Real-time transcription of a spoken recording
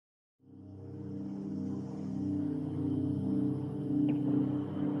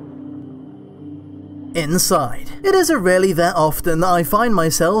Inside. It isn't really that often that I find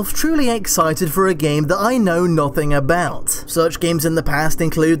myself truly excited for a game that I know nothing about. Such games in the past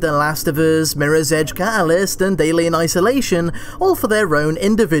include The Last of Us, Mirror's Edge Catalyst, and Alien Isolation, all for their own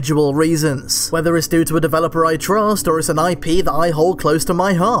individual reasons. Whether it's due to a developer I trust, or it's an IP that I hold close to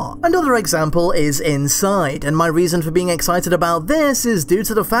my heart. Another example is Inside, and my reason for being excited about this is due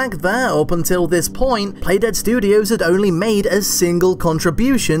to the fact that, up until this point, Playdead Studios had only made a single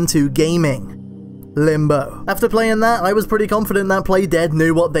contribution to gaming. Limbo. After playing that, I was pretty confident that Playdead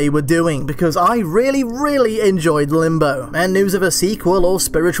knew what they were doing, because I really enjoyed Limbo, and news of a sequel or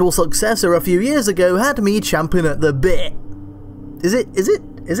spiritual successor a few years ago had me champing at the bit. Is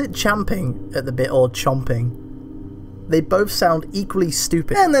it champing at the bit or chomping? They both sound equally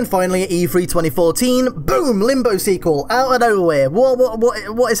stupid. And then finally at E3 2014, boom! Limbo sequel, out of nowhere.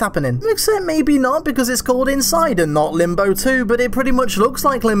 What is happening? Except maybe not, because it's called Inside and not Limbo 2, but it pretty much looks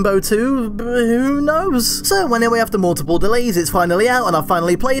like Limbo 2, who knows? So anyway, after multiple delays, it's finally out and I've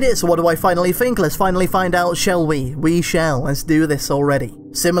finally played it, so what do I finally think? Let's finally find out, shall we? We shall. Let's do this already.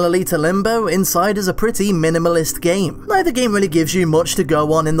 Similarly to Limbo, Inside is a pretty minimalist game. Neither game really gives you much to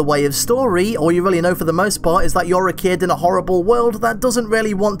go on in the way of story. All you really know for the most part is that you're a kid in a horrible world that doesn't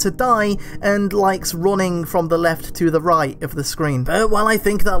really want to die and likes running from the left to the right of the screen. But while I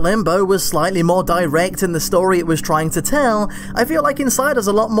think that Limbo was slightly more direct in the story it was trying to tell, I feel like Inside has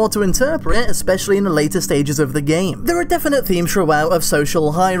a lot more to interpret, especially in the later stages of the game. There are definite themes throughout of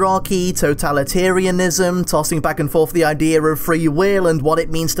social hierarchy, totalitarianism, tossing back and forth the idea of free will and what it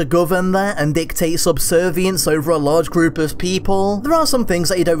means to govern that and dictate subservience over a large group of people. There are some things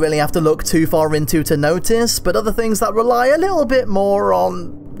that you don't really have to look too far into to notice, but other things that rely a little bit more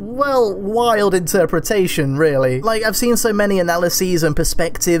on, well, wild interpretation, really. Like, I've seen so many analyses and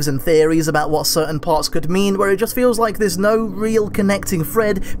perspectives and theories about what certain parts could mean, where it just feels like there's no real connecting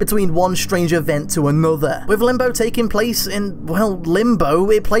thread between one strange event to another. With Limbo taking place in, well, limbo,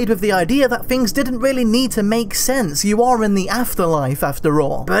 it played with the idea that things didn't really need to make sense. You are in the afterlife, after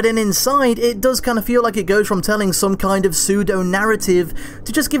all. But in Inside, it does kind of feel like it goes from telling some kind of pseudo-narrative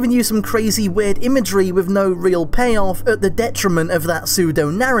to just giving you some crazy weird imagery with no real payoff at the detriment of that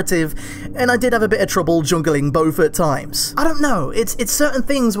pseudo-narrative, and I did have a bit of trouble jungling both at times. I don't know, it's certain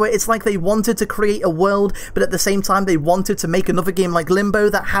things where it's like they wanted to create a world, but at the same time they wanted to make another game like Limbo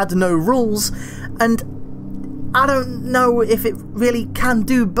that had no rules, and I don't know if it really can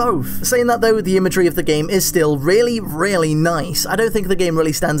do both. Saying that though, the imagery of the game is still really nice. I don't think the game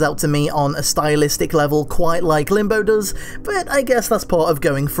really stands out to me on a stylistic level quite like Limbo does, but I guess that's part of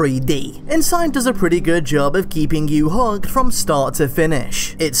going 3D. Inside does a pretty good job of keeping you hooked from start to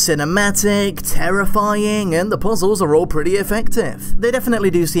finish. It's cinematic, terrifying, and the puzzles are all pretty effective. They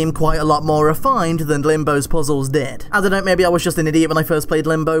definitely do seem quite a lot more refined than Limbo's puzzles did. I don't know, maybe I was just an idiot when I first played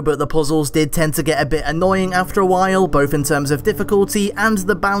Limbo, but the puzzles did tend to get a bit annoying after a while, both in terms of difficulty and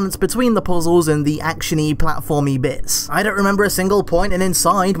the balance between the puzzles and the actiony, platformy bits. I don't remember a single point in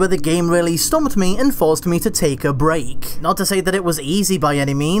Inside where the game really stumped me and forced me to take a break. Not to say that it was easy by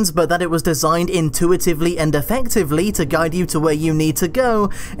any means, but that it was designed intuitively and effectively to guide you to where you need to go,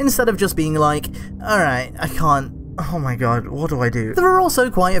 instead of just being like, alright, I can't. Oh my god, what do I do? There are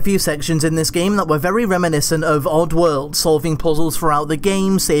also quite a few sections in this game that were very reminiscent of Oddworld, solving puzzles throughout the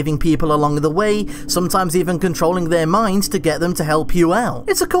game, saving people along the way, sometimes even controlling their minds to get them to help you out.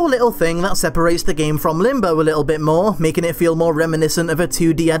 It's a cool little thing that separates the game from Limbo a little bit more, making it feel more reminiscent of a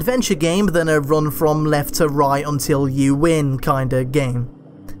 2D adventure game than a run from left to right until you win kinda game.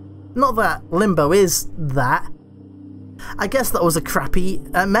 Not that Limbo is that. I guess that was a crappy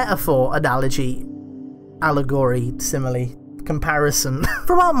metaphor, analogy, allegory, simile, comparison.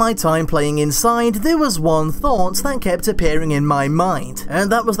 Throughout my time playing Inside, there was one thought that kept appearing in my mind,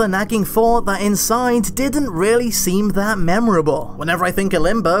 and that was the nagging thought that Inside didn't really seem that memorable. Whenever I think of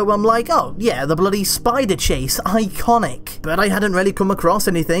Limbo, I'm like, oh yeah, the bloody spider chase, iconic. But I hadn't really come across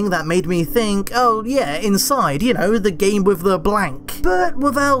anything that made me think, oh yeah, Inside, you know, the game with the blank. But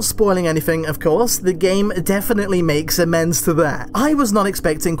without spoiling anything, of course, the game definitely makes amends to that. I was not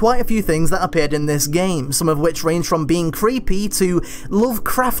expecting quite a few things that appeared in this game, some of which range from being creepy to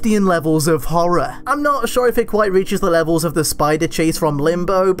Lovecraftian levels of horror. I'm not sure if it quite reaches the levels of the spider chase from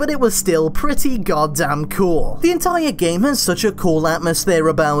Limbo, but it was still pretty goddamn cool. The entire game has such a cool atmosphere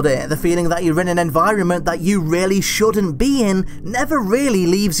about it, the feeling that you're in an environment that you really shouldn't be be in never really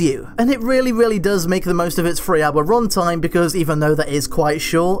leaves you. And it really does make the most of its 3-hour runtime, because even though that is quite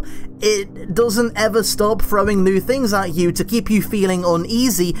short, it doesn't ever stop throwing new things at you to keep you feeling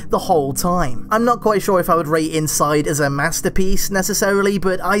uneasy the whole time. I'm not quite sure if I would rate Inside as a masterpiece necessarily,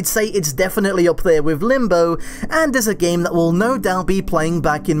 but I'd say it's definitely up there with Limbo, and is a game that will no doubt be playing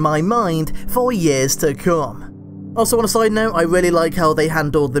back in my mind for years to come. Also, on a side note, I really like how they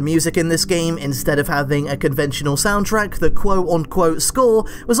handled the music in this game. Instead of having a conventional soundtrack, the quote-unquote score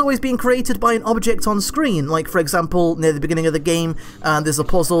was always being created by an object on screen. Like, for example, near the beginning of the game, there's a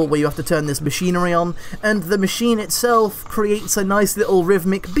puzzle where you have to turn this machinery on, and the machine itself creates a nice little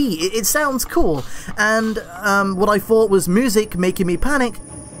rhythmic beat. It sounds cool, and what I thought was music making me panic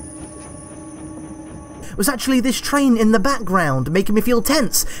was actually this train in the background, making me feel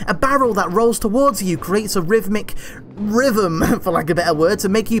tense. A barrel that rolls towards you creates a rhythmic rhythm, for lack of a better word, to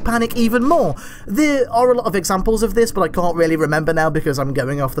make you panic even more. There are a lot of examples of this, but I can't really remember now because I'm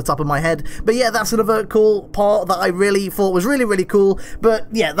going off the top of my head. But yeah, that's another cool part that I really thought was really cool. But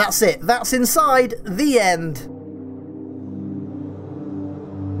yeah, that's it. That's Inside, the end.